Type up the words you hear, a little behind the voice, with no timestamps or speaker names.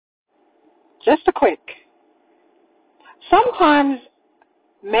Just a quick. Sometimes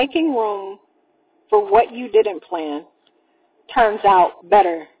making room for what you didn't plan turns out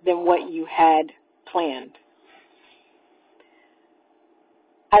better than what you had planned.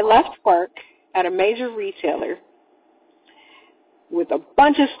 I left work at a major retailer with a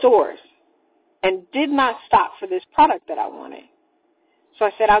bunch of stores and did not stop for this product that I wanted. So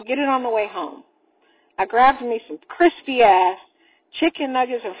I said, I'll get it on the way home. I grabbed me some crispy-ass chicken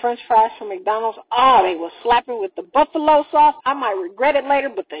nuggets and french fries from McDonald's. Oh, they were slapping with the buffalo sauce. I might regret it later,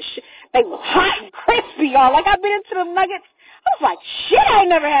 but they were hot and crispy, y'all. Like, I've been into them nuggets. I was like, shit, I ain't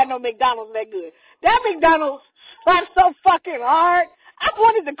never had no McDonald's that good. That McDonald's slapped so fucking hard. I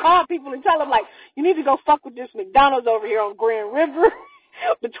wanted to call people and tell them, like, you need to go fuck with this McDonald's over here on Grand River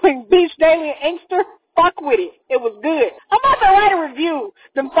between Beach Daily and Inkster. Fuck with it. It was good. I'm about to write a review.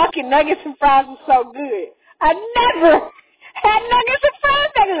 Them fucking nuggets and fries were so good. I never had nuggets and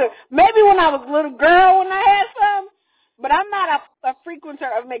fries that good. Maybe when I was a little girl when I had some, but I'm not a frequenter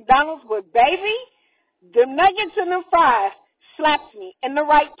of McDonald's, but baby, the nuggets and the fries slapped me in the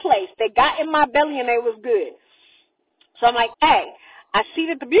right place. They got in my belly and they was good. So I'm like, hey, I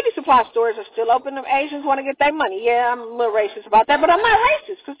see that the beauty supply stores are still open. The Asians want to get their money. Yeah, I'm a little racist about that, but I'm not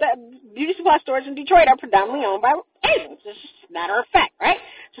racist because beauty supply stores in Detroit are predominantly owned by Asians. It's just a matter of fact, right?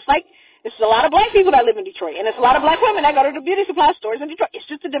 Just like it's a lot of black people that live in Detroit, and it's a lot of black women that go to the beauty supply stores in Detroit. It's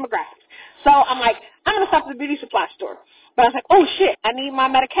just the demographics. So I'm like, I'm going to stop at the beauty supply store. But I was like, oh, shit, I need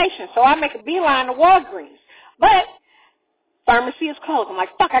my medication. So I make a beeline to Walgreens. But pharmacy is closed. I'm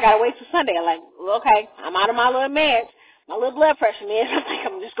like, fuck, I got to wait till Sunday. I'm like, okay, I'm out of my little meds. My little blood pressure meds. I'm like,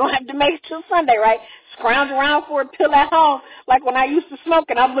 I'm just going to have to make it till Sunday, right? Scrounge around for a pill at home. Like when I used to smoke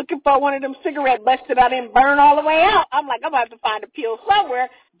and I'm looking for one of them cigarette butts that I didn't burn all the way out. I'm like, I'm going to have to find a pill somewhere,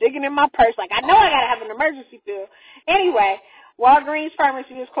 digging in my purse. Like, I know I got to have an emergency pill. Anyway, Walgreens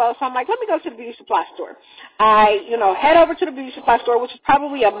pharmacy is closed. So I'm like, let me go to the beauty supply store. I, head over to the beauty supply store, which is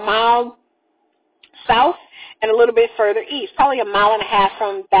probably a mile south and a little bit further east, probably a mile and a half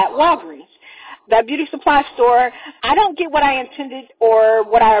from that Walgreens. That beauty supply store, I don't get what I intended or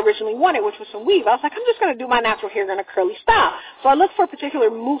what I originally wanted, which was some weave. I was like, I'm just going to do my natural hair in a curly style. So I looked for a particular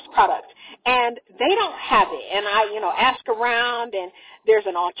mousse product, and they don't have it. And I, ask around, and there's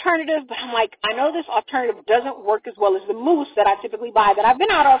an alternative, but I'm like, I know this alternative doesn't work as well as the mousse that I typically buy that I've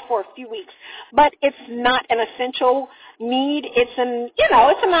been out of for a few weeks, but it's not an essential need. It's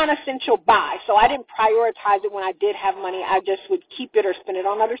it's a non-essential buy. So I didn't prioritize it when I did have money. I just would keep it or spend it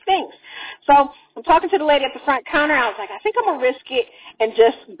on other things. So I'm talking to the lady at the front counter. I was like, I think I'm going to risk it and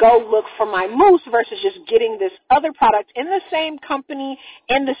just go look for my mousse versus just getting this other product in the same company,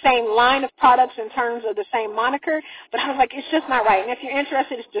 in the same line of products in terms of the same moniker. But I was like, it's just not right. And if you're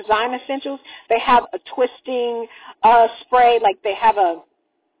interested, it's Design Essentials. They have a twisting spray, like they have a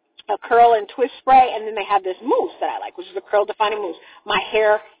curl and twist spray, and then they have this mousse that I like, which is a curl defining mousse. My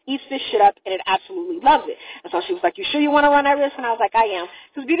hair eats this shit up, and it absolutely loves it. And so she was like, you sure you want to run that risk? And I was like, I am.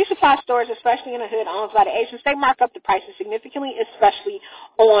 Because beauty supply stores, especially in the hood, owned by the Asians, they mark up the prices significantly, especially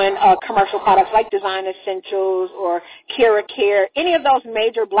on commercial products like Design Essentials or Cara Care. Any of those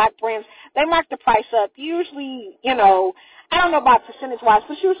major black brands, they mark the price up. Usually, I don't know about percentage-wise,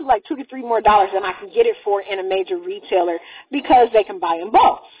 but it's usually like $2 to $3 more than I can get it for in a major retailer because they can buy in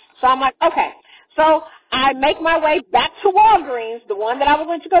bulk. So I'm like, okay. So I make my way back to Walgreens, the one that I was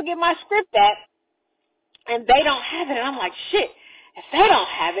going to go get my script at, and they don't have it. And I'm like, shit, if they don't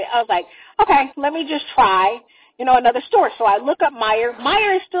have it, I was like, okay, let me just try, another store. So I look up Meijer.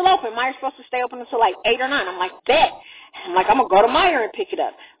 Meijer is still open. Meier's supposed to stay open until like 8 or 9. I'm like, bet. I'm like, I'm going to go to Meijer and pick it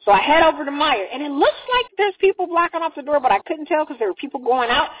up. So I head over to Meijer, and it looks like there's people blocking off the door, but I couldn't tell because there were people going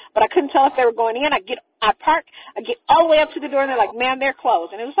out, but I couldn't tell if they were going in. I park, I get all the way up to the door, and they're like, ma'am, they're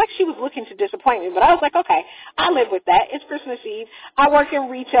closed. And it was like she was looking to disappoint me, but I was like, okay, I live with that. It's Christmas Eve. I work in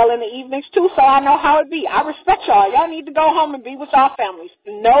retail in the evenings, too, so I know how it be. I respect y'all. Y'all need to go home and be with y'all families.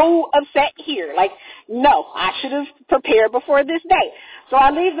 No upset here. Like, no, I should have prepared before this day. So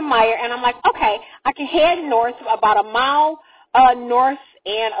I leave the Meijer, and I'm like, okay, I can head north about a mile north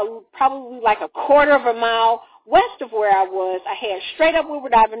and probably like a quarter of a mile west of where I was. I head straight up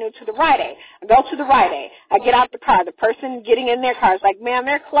Woodward Avenue to the Rite Aid. I go to the Rite Aid. I get out the car. The person getting in their car is like, ma'am,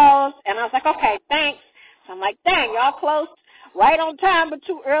 they're closed. And I was like, okay, thanks. So I'm like, dang, y'all closed right on time but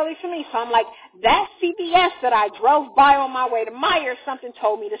too early for me. So I'm like, that CVS that I drove by on my way to Meijer, something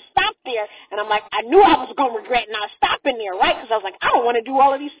told me to stop there. And I'm like, I knew I was going to regret not stopping there, right? Because I was like, I don't want to do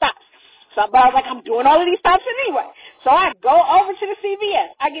all of these stops. So, but I was like, I'm doing all of these stops anyway. So I go over to the CVS.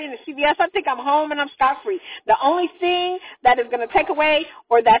 I get into CVS. I think I'm home and I'm scot-free. The only thing that is going to take away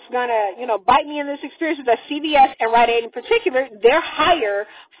or that's going to, bite me in this experience is that CVS and Rite Aid in particular, they're higher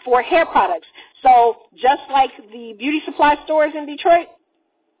for hair products. So just like the beauty supply stores in Detroit,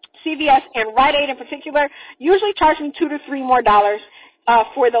 CVS and Rite Aid in particular usually charge me $2 to $3 more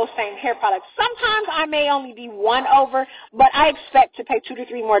for those same hair products. Sometimes I may only be one over, but I expect to pay $2 to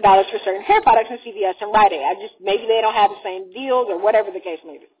 $3 more for certain hair products in CVS and Rite Aid. Maybe they don't have the same deals or whatever the case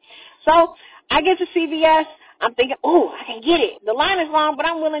may be. So I get to CVS. I'm thinking, I can get it. The line is long, but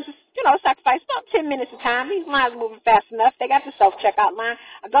I'm willing to, sacrifice about 10 minutes of time. These lines are moving fast enough. They got the self-checkout line.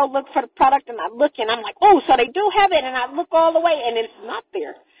 I go look for the product, and I look, and I'm like, so they do have it, and I look all the way, and it's not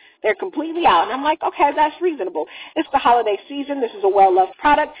there. They're completely out. And I'm like, okay, that's reasonable. It's the holiday season. This is a well-loved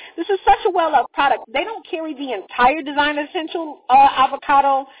product. This is such a well-loved product. They don't carry the entire Design Essential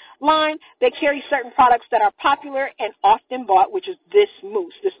avocado line. They carry certain products that are popular and often bought, which is this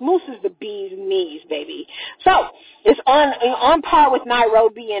mousse. This mousse is the bee's knees, baby. So it's on par with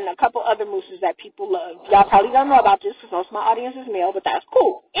Nairobi and a couple other mousses that people love. Y'all probably don't know about this because most of my audience is male, but that's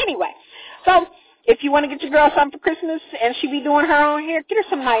cool. Anyway, so if you want to get your girl something for Christmas and she be doing her own hair, get her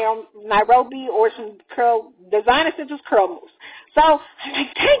some Nairobi or some Design Essentials curl mousse. So I'm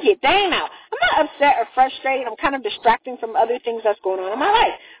like, dang now. I'm not upset or frustrated. I'm kind of distracting from other things that's going on in my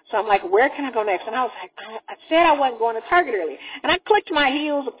life. So I'm like, where can I go next? And I was like, I said I wasn't going to Target earlier. And I clicked my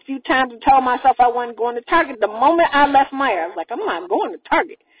heels a few times and told myself I wasn't going to Target. The moment I left Meijer, I was like, I'm not going to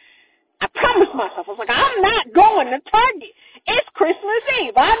Target. I promised myself. I was like, I'm not going to Target. It's Christmas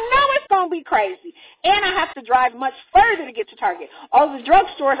Eve. I know it's going to be crazy. And I have to drive much further to get to Target. All the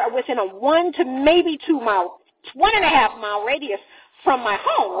drugstores are within a 1 to maybe 2 mile, 1.5 mile radius from my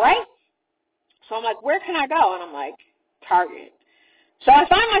home, right? So I'm like, where can I go? And I'm like, Target. So I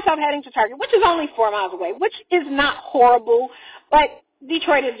find myself heading to Target, which is only 4 miles away, which is not horrible, but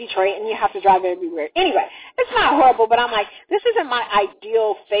Detroit is Detroit, and you have to drive everywhere. Anyway, it's not horrible, but I'm like, this isn't my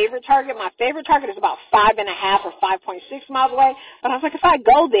ideal favorite Target. My favorite Target is about 5.5 or 5.6 miles away. But I was like, if I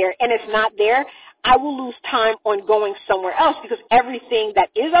go there and it's not there, I will lose time on going somewhere else because everything that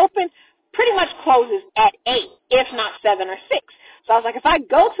is open pretty much closes at 8, if not 7 or 6. So I was like, if I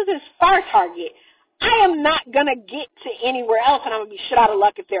go to this far Target, I am not going to get to anywhere else, and I'm going to be shit out of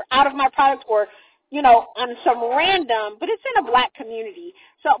luck if they're out of my product or on some random, but it's in a black community,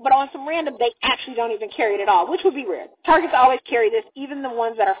 but on some random, they actually don't even carry it at all, which would be weird. Targets always carry this. Even the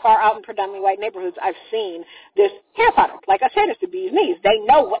ones that are far out in predominantly white neighborhoods, I've seen this hair product. Like I said, it's the bee's knees. They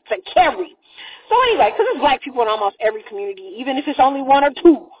know what to carry. So anyway, because there's black people in almost every community, even if it's only 1 or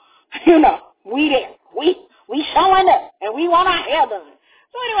 2, we there. We showing up, and we want our hair done.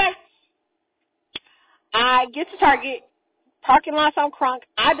 So anyway, I get to Target. Parking lot's on Crunk.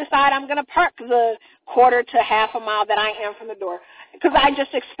 I decide I'm going to park the 1/4 to half a mile that I am from the door because I just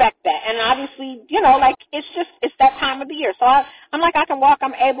expect that. And obviously, it's that time of the year. So I'm like, I can walk.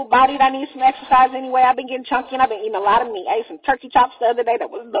 I'm able-bodied. I need some exercise anyway. I've been getting chunky, and I've been eating a lot of meat. I ate some turkey chops the other day that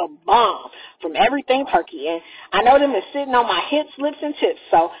was the bomb from everything turkey. And I know them is sitting on my hips, lips, and tips.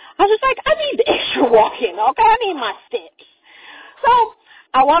 So I was just like, I need the extra walking, okay? I need my steps. So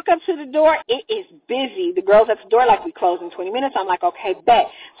I walk up to the door. It is busy. The girls at the door like, we close in 20 minutes. I'm like, okay, bet.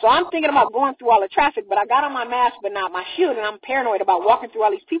 So I'm thinking about going through all the traffic, but I got on my mask but not my shield, and I'm paranoid about walking through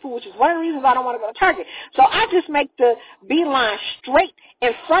all these people, which is one of the reasons I don't want to go to Target. So I just make the beeline straight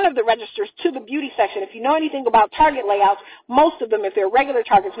in front of the registers to the beauty section. If you know anything about Target layouts, most of them, if they're regular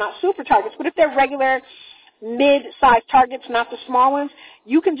Targets, not super Targets, but if they're regular mid-sized Targets, not the small ones,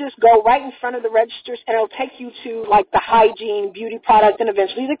 you can just go right in front of the registers and it'll take you to like the hygiene, beauty product, and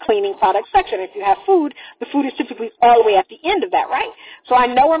eventually the cleaning product section. If you have food, the food is typically all the way at the end of that, right? So I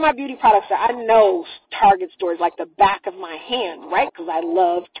know where my beauty products are. I know Target stores like the back of my hand, right? Because I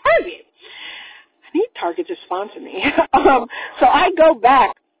love Target. I need Target to sponsor me. So I go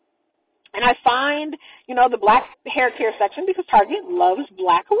back and I find, the black hair care section because Target loves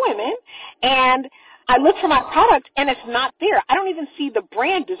black women, and I look for my product, and it's not there. I don't even see the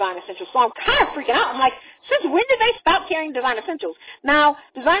brand Design Essentials, so I'm kind of freaking out. I'm like, since when did they stop carrying Design Essentials? Now,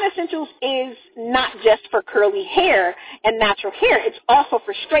 Design Essentials is not just for curly hair and natural hair. It's also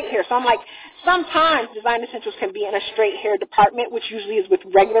for straight hair. So I'm like, sometimes Design Essentials can be in a straight hair department, which usually is with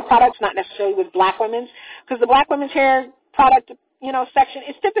regular products, not necessarily with black women's, because the black women's hair product, section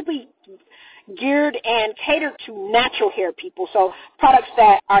is typically geared and catered to natural hair people, so products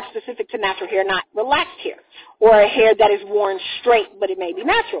that are specific to natural hair, not relaxed hair, or a hair that is worn straight, but it may be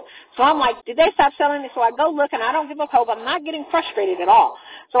natural. So I'm like, did they stop selling it? So I go look, and I don't give up hope. I'm not getting frustrated at all.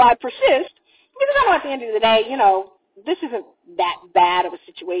 So I persist, because I know at the end of the day, this isn't that bad of a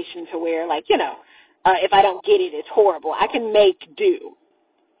situation to where, like, if I don't get it, it's horrible. I can make do.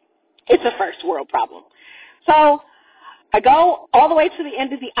 It's a first world problem. So I go all the way to the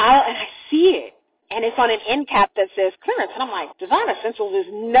end of the aisle, and I see it, and it's on an end cap that says clearance. And I'm like, Design Essentials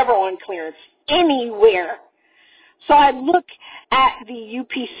is never on clearance anywhere. So I look at the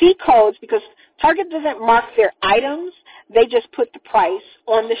UPC codes because Target doesn't mark their items. They just put the price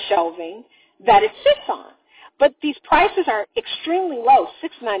on the shelving that it sits on. But these prices are extremely low,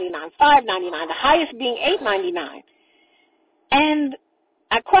 $6.99, $5.99, the highest being $8.99. And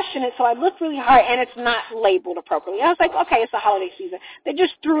I question it, so I look really hard, and it's not labeled appropriately. I was like, okay, it's the holiday season. They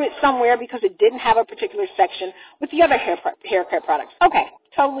just threw it somewhere because it didn't have a particular section with the other hair care products. Okay,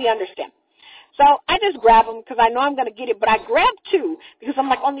 totally understand. So I just grab them because I know I'm going to get it, but I grab two because I'm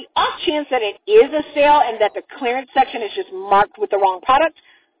like, on the off chance that it is a sale and that the clearance section is just marked with the wrong product,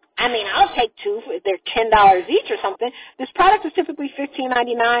 I mean, I'll take two if they're $10 each or something. This product is typically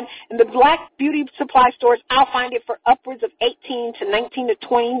 $15.99. In the black beauty supply stores, I'll find it for upwards of $18 to $19 to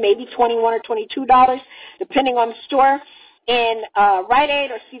 $20, maybe $21 or $22, depending on the store. In Rite Aid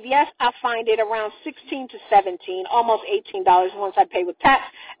or CVS, I'll find it around $16 to $17, almost $18 once I pay with tax.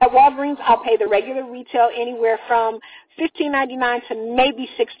 At Walgreens, I'll pay the regular retail anywhere from $15.99 to maybe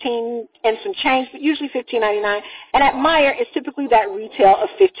 $16 and some change, but usually $15.99. And at Meijer, it's typically that retail of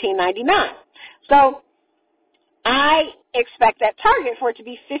 $15.99. So I expect at Target for it to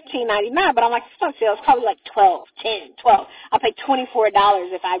be $15.99, but I'm like, it's on sale. It's probably like $12, $10, $12. I'll pay $24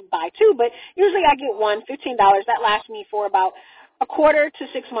 if I buy two, but usually I get one, $15. That lasts me for about a quarter to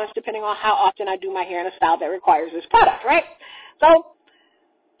 6 months, depending on how often I do my hair in a style that requires this product, right? So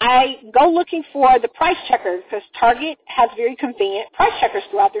I go looking for the price checkers because Target has very convenient price checkers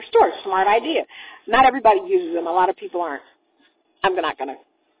throughout their stores. Smart idea. Not everybody uses them. A lot of people aren't. I'm not going to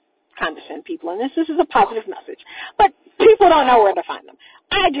condescend people in this. This is a positive message. But people don't know where to find them.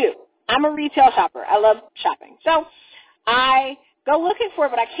 I do. I'm a retail shopper. I love shopping. So I go looking for it,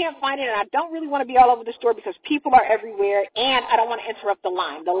 but I can't find it, and I don't really want to be all over the store because people are everywhere, and I don't want to interrupt the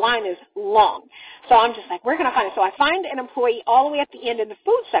line. The line is long. So I'm just like, where can I find it? So I find an employee all the way at the end in the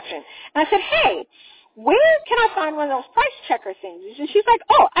food section, and I said, hey, where can I find one of those price checker things? And she's like,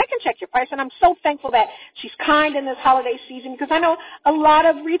 oh, I can check your price. And I'm so thankful that she's kind in this holiday season because I know a lot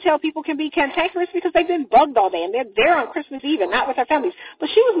of retail people can be cantankerous because they've been bugged all day and they're there on Christmas Eve and not with their families. But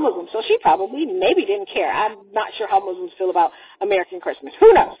she was Muslim, so she probably maybe didn't care. I'm not sure how Muslims feel about American Christmas.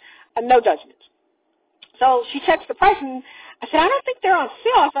 Who knows? No judgment. So she checks the price, and I said, I don't think they're on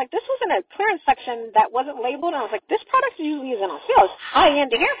sale. I was like, this was in a clearance section that wasn't labeled. And I was like, this product usually isn't on sale. It's high-end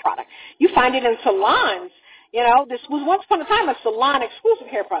hair product. You find it in salons. You know, this was once upon a time a salon-exclusive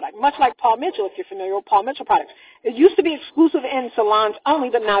hair product, much like Paul Mitchell, if you're familiar with Paul Mitchell products. It used to be exclusive in salons only,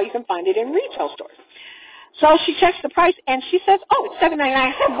 but now you can find it in retail stores. So she checks the price, and she says, oh, it's $7.99.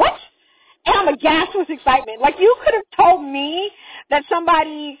 I said, what? And I'm aghast with excitement. Like, you could have told me that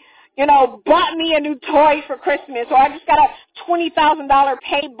somebody, you know, bought me a new toy for Christmas, or I just got a $20,000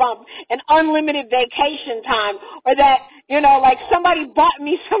 pay bump and unlimited vacation time, or that, you know, like somebody bought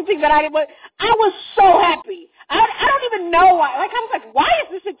me something that I didn't want. I was so happy. I don't even know why. Like, I was like, why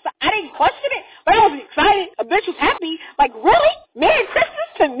is this exciting? I didn't question it, but I was excited. A bitch was happy. Like, really? Merry Christmas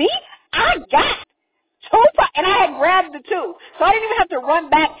to me? I got two, and I had grabbed the two. So I didn't even have to run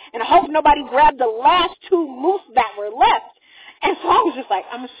back and hope nobody grabbed the last two mousse that were left. And so I was just like,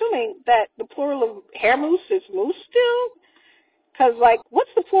 I'm assuming that the plural of hair mousse is mousse still? Because, like,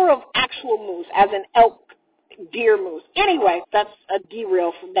 what's the plural of actual mousse, as in elk, deer mousse? Anyway, that's a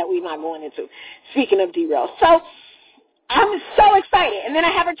derail that we're not going into, speaking of derail. So I'm so excited. And then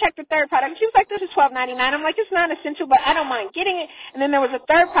I have her check the third product. She was like, this is $12.99. I'm like, it's not essential, but I don't mind getting it. And then there was a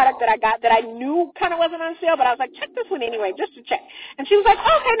third product that I got that I knew kind of wasn't on sale, but I was like, check this one anyway, just to check. And she was like,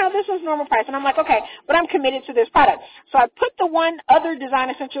 okay, no, this one's normal price. And I'm like, okay, but I'm committed to this product. So I put the one other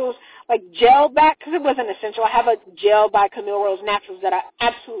Design Essentials, like, gel back, because it wasn't essential. I have a gel by Camille Rose Naturals that I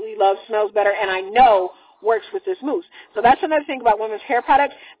absolutely love, smells better, and I know works with this mousse. So that's another thing about women's hair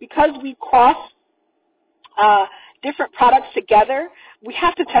products. Because we cross different products together, we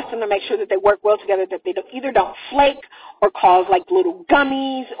have to test them to make sure that they work well together, that they either don't flake or cause like little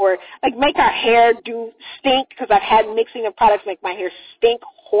gummies or like make our hair stink, because I've had mixing of products make my hair stink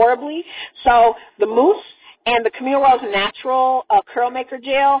horribly. So the mousse and the Camille Rose Natural Curl Maker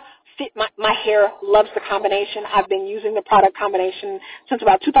Gel fit my hair, loves the combination. I've been using the product combination since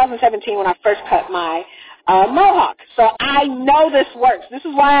about 2017 when I first cut my mohawk. So I know this works. This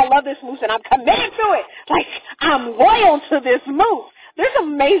is why I love this mousse, and I'm committed to it. Like, I'm loyal to this mousse. There's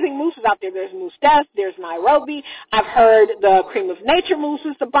amazing mousses out there. There's Mousse Death. There's Nairobi. I've heard the Cream of Nature mousse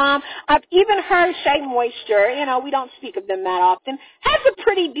is the bomb. I've even heard Shea Moisture. You know, we don't speak of them that often. Has a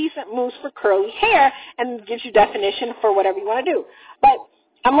pretty decent mousse for curly hair and gives you definition for whatever you want to do. But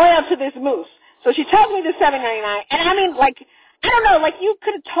I'm loyal to this mousse. So she tells me the $7.99, and I mean, like, I don't know, like you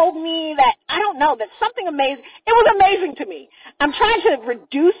could have told me that, I don't know, that something amazing. It was amazing to me. I'm trying to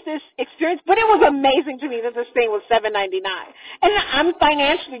reduce this experience, but it was amazing to me that this thing was $7.99. And I'm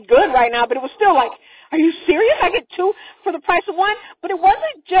financially good right now, but it was still like, are you serious? I get two for the price of one? But it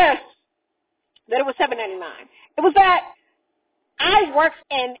wasn't just that it was $7.99. It was that I worked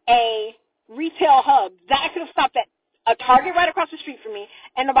in a retail hub that I could have stopped at a Target right across the street from me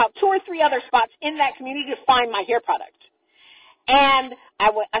and about 2 or 3 other spots in that community to find my hair product. And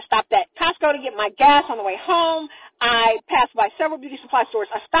I stopped at Costco to get my gas on the way home. I passed by several beauty supply stores.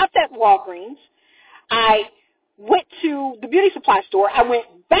 I stopped at Walgreens. I went to the beauty supply store. I went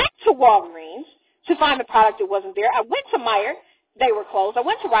back to Walgreens to find the product that wasn't there. I went to Meijer. They were closed. I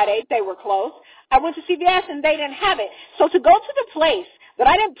went to Rite Aid. They were closed. I went to CVS, and they didn't have it. So to go to the place that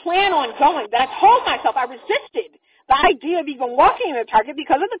I didn't plan on going, that I told myself, I resisted the idea of even walking in the Target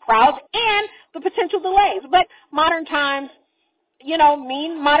because of the crowds and the potential delays. But modern times, you know,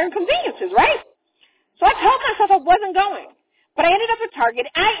 mean modern conveniences, right? So I told myself I wasn't going. But I ended up at Target.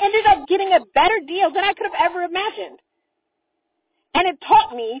 I ended up getting a better deal than I could have ever imagined. And it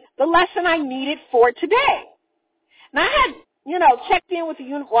taught me the lesson I needed for today. Now, I had, you know, checked in with the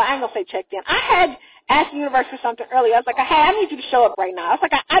universe. Well, I ain't going to say checked in. I had asked the universe for something earlier. I was like, hey, I need you to show up right now. I was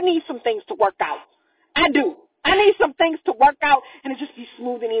like, I need some things to work out. I do. I need some things to work out and it just be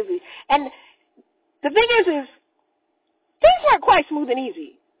smooth and easy. And the thing is things weren't quite smooth and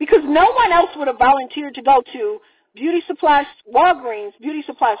easy because no one else would have volunteered to go to Walgreens beauty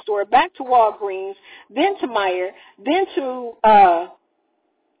supply store, back to Walgreens, then to Meijer, then to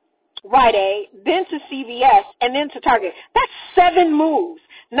Rite Aid, then to CVS, and then to Target. That's 7 moves,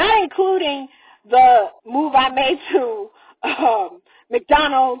 not including the move I made to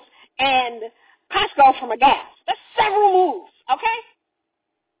McDonald's and Costco for my gas. That's several moves, okay?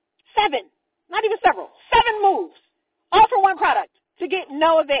 7, not even several, 7 moves, all for one product to get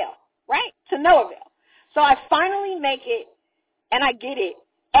no avail, right? To no avail. So I finally make it, and I get it,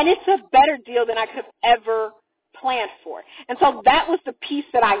 and it's a better deal than I could have ever planned for. And so that was the piece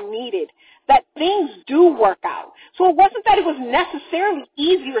that I needed, that things do work out. So it wasn't that it was necessarily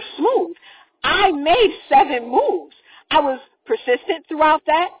easy or smooth. I made 7 moves. I was persistent throughout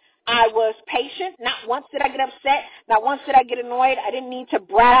that. I was patient. Not once did I get upset. Not once did I get annoyed. I didn't need to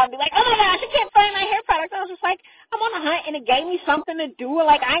brat out and be like, oh, my gosh, I can't find my hair products. I was just like, I'm on a hunt, and it gave me something to do.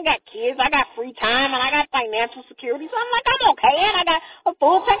 Like, I ain't got kids. I got free time, and I got financial security. So I'm like, I'm okay, and I got a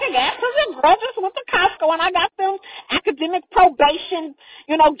full tank of gas because the girl just went to Costco, and I got them academic probation,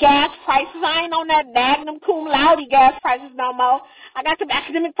 gas prices. I ain't on that Magnum cum laude gas prices no more. I got some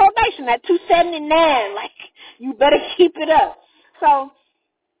academic probation, that $2.79. Like, you better keep it up. So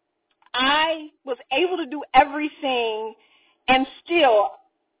I was able to do everything, and still,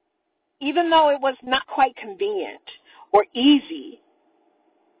 even though it was not quite convenient or easy,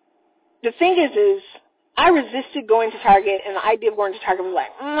 the thing is I resisted going to Target, and the idea of going to Target was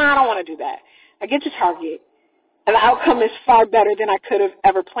like, I don't want to do that. I get to Target, and the outcome is far better than I could have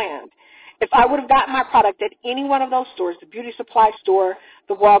ever planned. If I would have gotten my product at any one of those stores, the beauty supply store,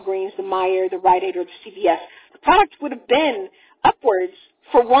 the Walgreens, the Meijer, the Rite Aid, or the CVS, the product would have been upwards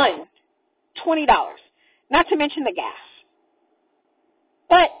for one, $20, not to mention the gas.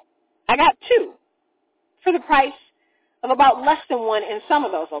 But I got 2 for the price of about less than 1 in some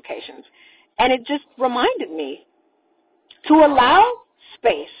of those locations. And it just reminded me to allow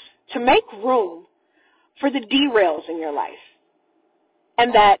space, to make room for the derails in your life.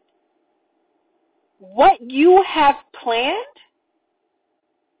 And that what you have planned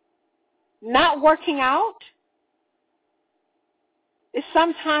not working out is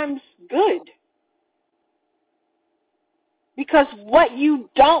sometimes good. Because what you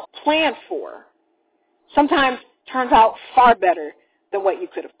don't plan for sometimes turns out far better than what you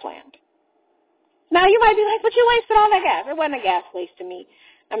could have planned. Now, you might be like, but you wasted all that gas. It wasn't a gas waste to me.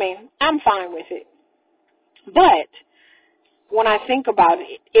 I mean, I'm fine with it. But when I think about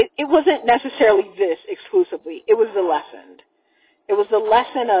it, it wasn't necessarily this exclusively. It was the lesson. It was the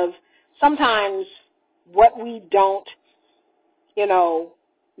lesson of sometimes what we don't,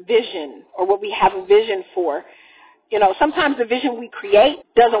 vision, or what we have a vision for, sometimes the vision we create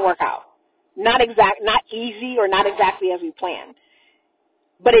doesn't work out. Not easy, or not exactly as we planned.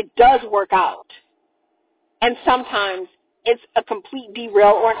 But it does work out. And sometimes it's a complete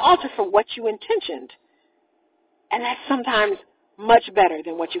derail or an alter from what you intentioned. And that's sometimes much better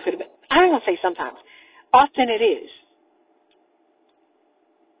than what you could have been. I don't want to say sometimes. Often it is.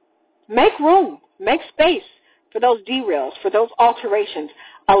 Make room. Make space for those derails, for those alterations.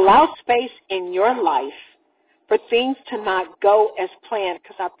 Allow space in your life for things to not go as planned,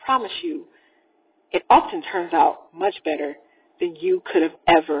 because I promise you, it often turns out much better than you could have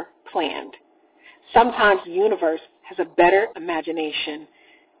ever planned. Sometimes the universe has a better imagination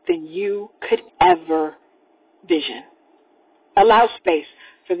than you could ever vision. Allow space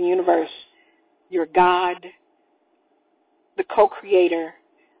for the universe, your God, the co-creator.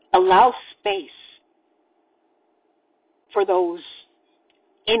 Allow space for those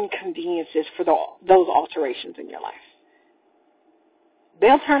inconveniences, for those alterations in your life.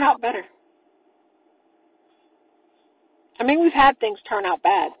 They'll turn out better. I mean, we've had things turn out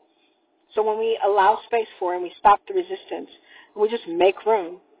bad. So when we allow space for it and we stop the resistance, and we just make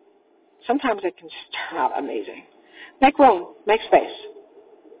room, sometimes it can just turn out amazing. Make room. Make space.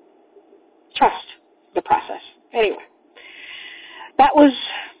 Trust the process. Anyway, that was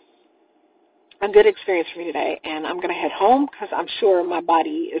a good experience for me today, and I'm going to head home because I'm sure my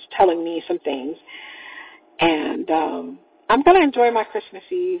body is telling me some things. And I'm going to enjoy my Christmas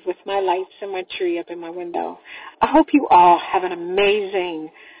Eve with my lights and my tree up in my window. I hope you all have an amazing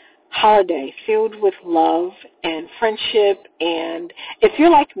holiday filled with love and friendship. And if you're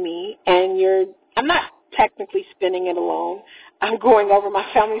like me and I'm not technically spending it alone. I'm going over my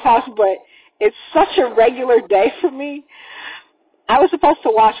family's house, but it's such a regular day for me. I was supposed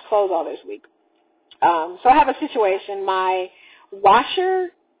to wash clothes all this week. So I have a situation. My washer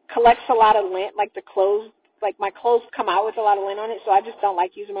collects a lot of lint, like my clothes come out with a lot of lint on it, so I just don't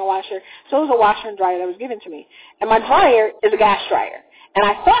like using my washer. So it was a washer and dryer that was given to me. And my dryer is a gas dryer. And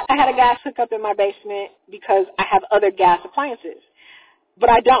I thought I had a gas hookup in my basement because I have other gas appliances. But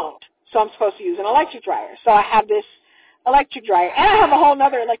I don't. So I'm supposed to use an electric dryer. So I have this electric dryer. And I have a whole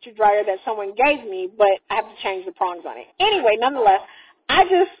other electric dryer that someone gave me, but I have to change the prongs on it. Anyway, nonetheless, I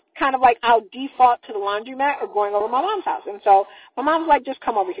just kind of I'll default to the laundromat or going over my mom's house. And so my mom's like, just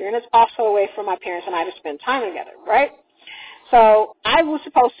come over here. And it's also a way for my parents and I to spend time together, right? So I was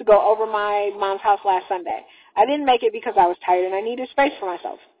supposed to go over my mom's house last Sunday. I didn't make it because I was tired and I needed space for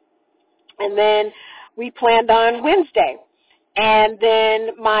myself. And then we planned on Wednesday. And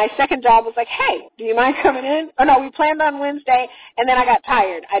then my second job was like, hey, do you mind coming in? Oh, no, we planned on Wednesday, and then I got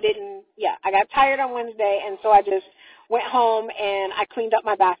tired. I got tired on Wednesday, and so I just went home and I cleaned up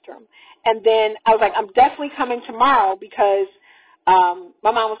my bathroom. And then I was like, I'm definitely coming tomorrow because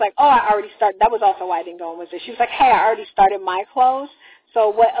my mom was like, oh, I already started. That was also why I didn't go on Wednesday. She was like, hey, I already started my clothes. So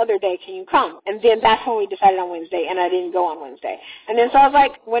what other day can you come? And then that's when we decided on Wednesday, and I didn't go on Wednesday. And then so I was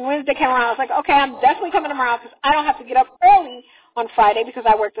like, when Wednesday came around, I was like, okay, I'm definitely coming tomorrow because I don't have to get up early on Friday because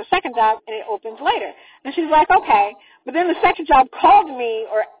I work the second job, and it opens later. And she's like, okay. But then the second job called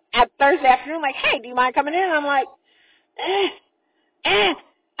me or at Thursday afternoon like, hey, do you mind coming in? And I'm like,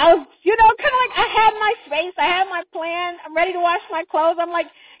 I was, kind of like I had my space. I had my plan. I'm ready to wash my clothes. I'm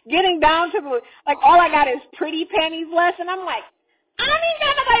like getting down to all I got is pretty panties left, and I'm like, I don't even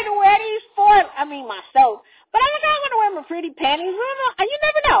got nobody to wear these for. I mean, myself. But I'm like, I want to wear my pretty panties. You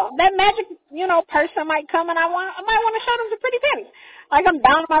never know. That magic, person might come and I might want to show them the pretty panties. Like, I'm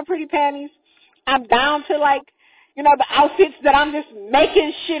down to my pretty panties. I'm down to, the outfits that I'm just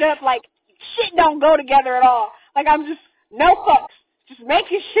making shit up. Like, shit don't go together at all. Like, I'm just, no fucks. Just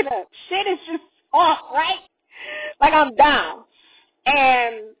making shit up. Shit is just off, right? Like, I'm down.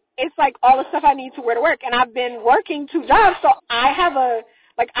 And it's like all the stuff I need to wear to work. And I've been working 2 jobs, so I have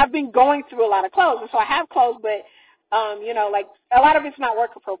I've been going through a lot of clothes. And so I have clothes, but, a lot of it's not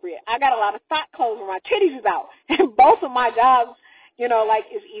work appropriate. I got a lot of thought clothes where my titties is out. And both of my jobs,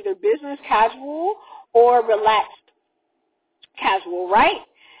 is either business casual or relaxed casual, right?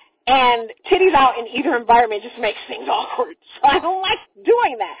 And titties out in either environment just makes things awkward. So I don't like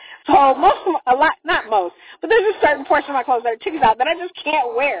doing that. So not most, but there's a certain portion of my clothes that are titties out that I just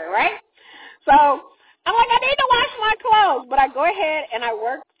can't wear, right? So I'm like, I need to wash my clothes. But I go ahead and I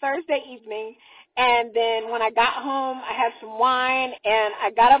work Thursday evening. And then when I got home, I had some wine. And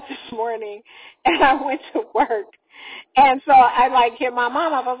I got up this morning and I went to work. And so I hit my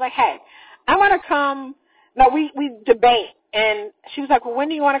mom up. I was like, hey, I want to come. No, we debate. And she was like, well, when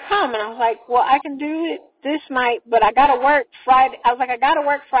do you want to come? And I was like, well, I can do it this night, but I got to work Friday. I was like, I got to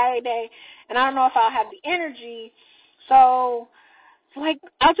work Friday, and I don't know if I'll have the energy. So,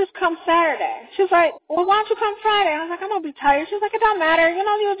 I'll just come Saturday. She was like, well, why don't you come Friday? I was like, I'm going to be tired. She was like, it don't matter.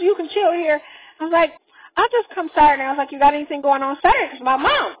 You can chill here. I was like, I'll just come Saturday. I was like, you got anything going on Saturday? Because my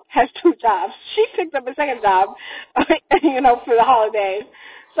mom has 2 jobs. She picked up a second job, for the holidays.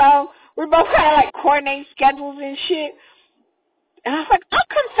 So we're both kind of coordinating schedules and shit. And I was like, I'll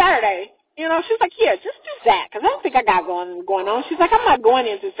come Saturday. You know, she's like, yeah, just do that, because I don't think I got going on. She's like, I'm not going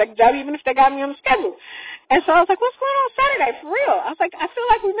into the second job, even if they got me on the schedule. And so I was like, what's going on Saturday, for real? I was like, I feel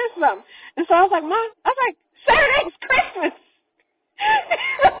like we missed something. And so I was like, Mom, I was like, Saturday's Christmas.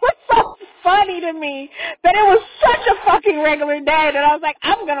 It was so funny to me that it was such a fucking regular day that I was like,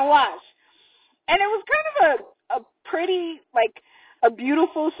 I'm going to watch. And it was kind of a pretty, like, a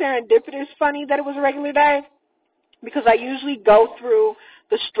beautiful, serendipitous funny that it was a regular day, because I usually go through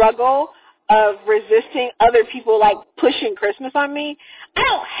the struggle of resisting other people, like, pushing Christmas on me. I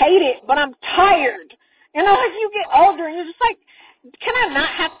don't hate it, but I'm tired. You know, as you get older, and you're just like, can I not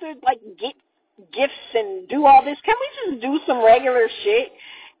have to, like, get gifts and do all this? Can we just do some regular shit?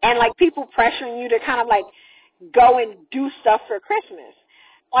 And, like, people pressuring you to kind of, like, go and do stuff for Christmas.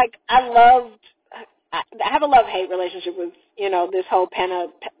 Like, I have a love-hate relationship with, you know, this whole panacea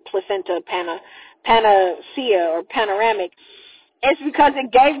or panoramic. It's because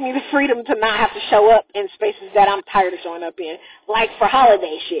it gave me the freedom to not have to show up in spaces that I'm tired of showing up in, like for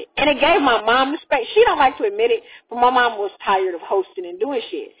holiday shit. And it gave my mom the space. She don't like to admit it, but my mom was tired of hosting and doing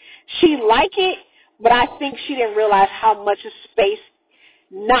shit. She liked it, but I think she didn't realize how much of space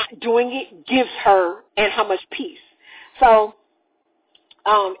not doing it gives her and how much peace. So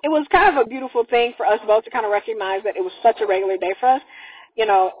it was kind of a beautiful thing for us both to kind of recognize that it was such a regular day for us, you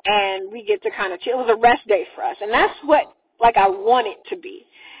know, and we get to kind of chill. It was a rest day for us, and that's what, like, I want it to be.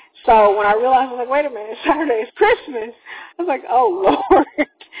 So when I realized, I was like, wait a minute, Saturday is Christmas, I was like, oh, Lord.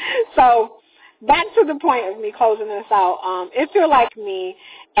 So back to the point of me closing this out. If you're like me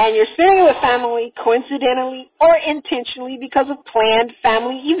and you're spending it with family coincidentally or intentionally because of planned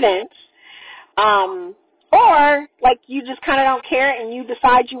family events, or, like, you just kind of don't care and you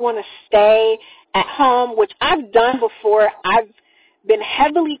decide you want to stay at home, which I've done before. I've been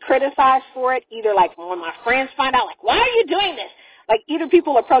heavily criticized for it, either, like, when my friends find out, like, why are you doing this? Like, either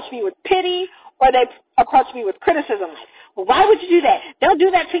people approach me with pity or they approach me with criticism. Like, well, why would you do that? They'll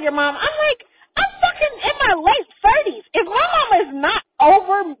do that to your mom. I'm like, I'm fucking in my late 30s. If my mama is not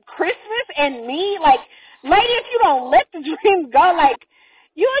over Christmas and me, like, lady, if you don't let the dream go, like,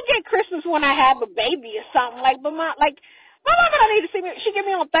 you would get Christmas when I have a baby or something. Like, but my mama don't need to see me. She give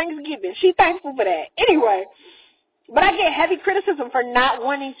me on Thanksgiving. She thankful for that. Anyway, but I get heavy criticism for not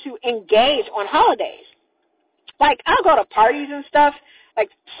wanting to engage on holidays. Like, I'll go to parties and stuff, like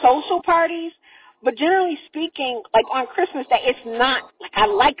social parties, but generally speaking, like on Christmas Day, it's not, like, I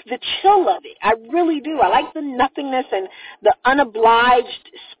like the chill of it. I really do. I like the nothingness and the unobliged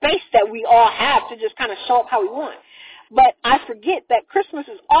space that we all have to just kind of show up how we want. But I forget that Christmas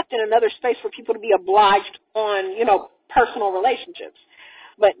is often another space for people to be obliged on, you know, personal relationships.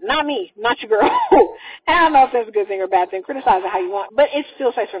 But not me, not your girl. And I don't know if that's a good thing or a bad thing. Criticize it how you want, but it's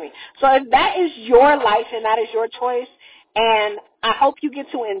still safe for me. So if that is your life and that is your choice, and I hope you get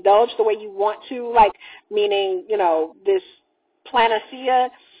to indulge the way you want to, like, meaning, you know, this panacea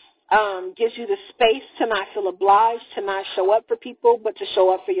gives you the space to not feel obliged, to not show up for people, but to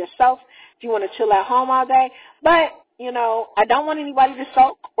show up for yourself if you want to chill at home all day. But, you know, I don't want anybody to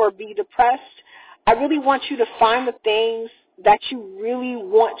sulk or be depressed. I really want you to find the things that you really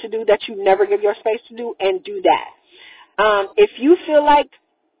want to do that you never give your space to do, and do that. If you feel like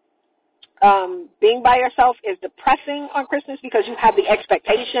being by yourself is depressing on Christmas because you have the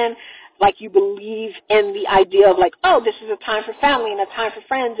expectation, like you believe in the idea of, like, oh, this is a time for family and a time for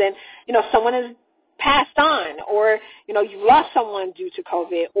friends, and, you know, someone is passed on, or, you know, you lost someone due to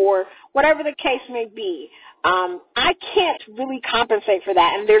COVID, or whatever the case may be. I can't really compensate for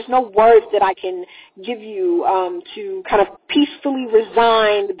that, and there's no words that I can give you to kind of peacefully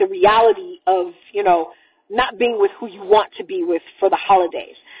resign the reality of, you know, not being with who you want to be with for the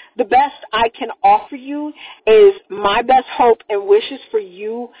holidays. The best I can offer you is my best hope and wishes for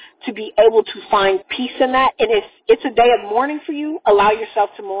you to be able to find peace in that. And if it's a day of mourning for you, allow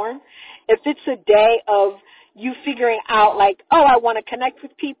yourself to mourn. If it's a day of you figuring out, like, oh, I want to connect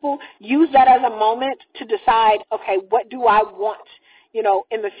with people, use that as a moment to decide, okay, what do I want, you know,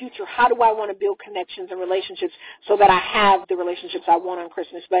 in the future? How do I want to build connections and relationships so that I have the relationships I want on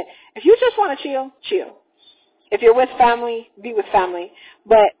Christmas? But if you just want to chill, chill. If you're with family, be with family.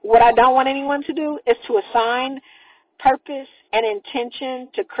 But what I don't want anyone to do is to assign purpose and intention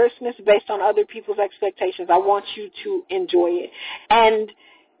to Christmas based on other people's expectations. I want you to enjoy it. And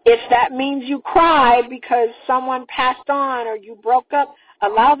if that means you cry because someone passed on or you broke up,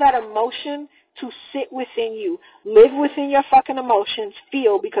 allow that emotion to sit within you. Live within your fucking emotions.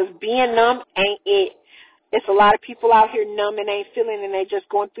 Feel, because being numb ain't it. It's a lot of people out here numb and ain't feeling, and they just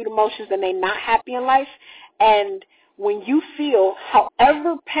going through the motions and they not happy in life. And when you feel,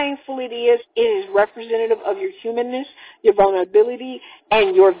 however painful it is representative of your humanness, your vulnerability,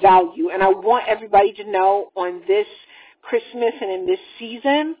 and your value. And I want everybody to know on this Christmas and in this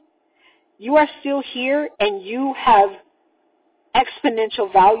season, you are still here and you have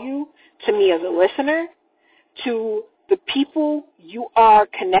exponential value to me as a listener, to the people you are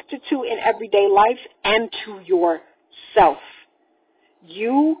connected to in everyday life, and to yourself.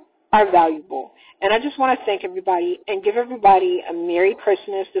 You are valuable. And I just want to thank everybody and give everybody a Merry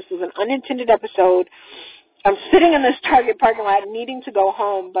Christmas. This was an unintended episode. I'm sitting in this Target parking lot needing to go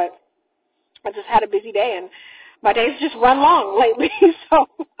home, but I just had a busy day, and my days just run long lately, so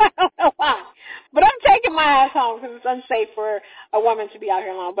I don't know why. But I'm taking my ass home because it's unsafe for a woman to be out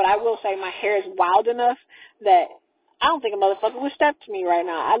here alone. But I will say my hair is wild enough that I don't think a motherfucker would step to me right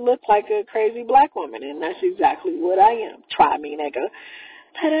now. I look like a crazy black woman, and that's exactly what I am. Try me, nigga.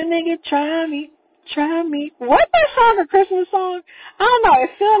 Tell a nigga, try me, try me. What that song, a Christmas song? I don't know. It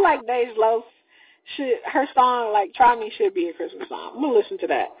feels like Dej Loaf her song, like, Try Me, should be a Christmas song. I'm going to listen to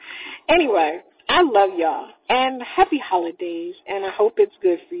that. Anyway, I love y'all, and happy holidays, and I hope it's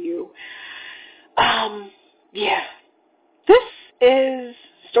good for you. Yeah. This is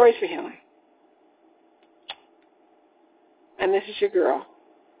Stories for Healing. And this is your girl,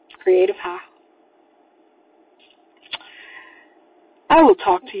 Creative High. I will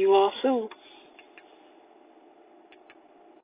talk to you all soon.